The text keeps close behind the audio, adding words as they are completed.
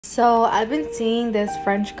So I've been seeing this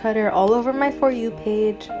French cutter all over my For You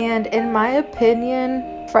page, and in my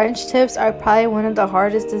opinion, French tips are probably one of the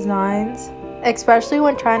hardest designs, especially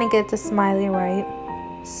when trying to get the smiley right.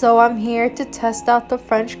 So I'm here to test out the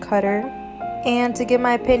French cutter and to give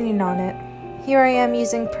my opinion on it. Here I am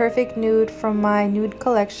using Perfect Nude from my nude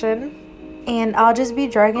collection, and I'll just be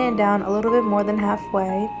dragging it down a little bit more than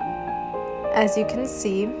halfway, as you can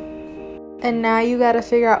see. And now you gotta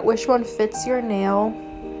figure out which one fits your nail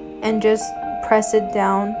and just press it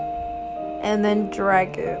down and then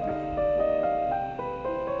drag it.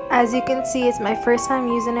 As you can see, it's my first time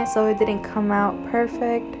using it, so it didn't come out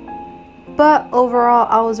perfect, but overall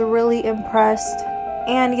I was really impressed.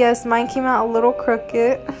 And yes, mine came out a little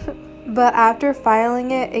crooked but after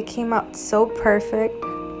filing it, it came out so perfect.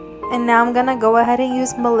 And now I'm gonna go ahead and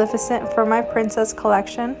use Maleficent for my princess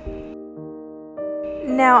collection.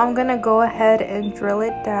 Now I'm gonna go ahead and drill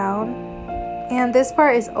it down. And this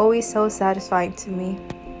part is always so satisfying to me.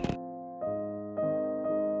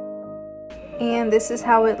 And this is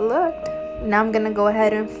how it looked. Now I'm gonna go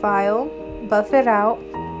ahead and file, buff it out,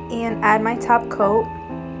 and add my top coat.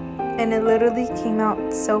 And it literally came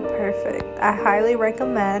out so perfect. I highly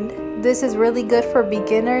recommend. This is really good for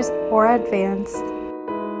beginners or advanced.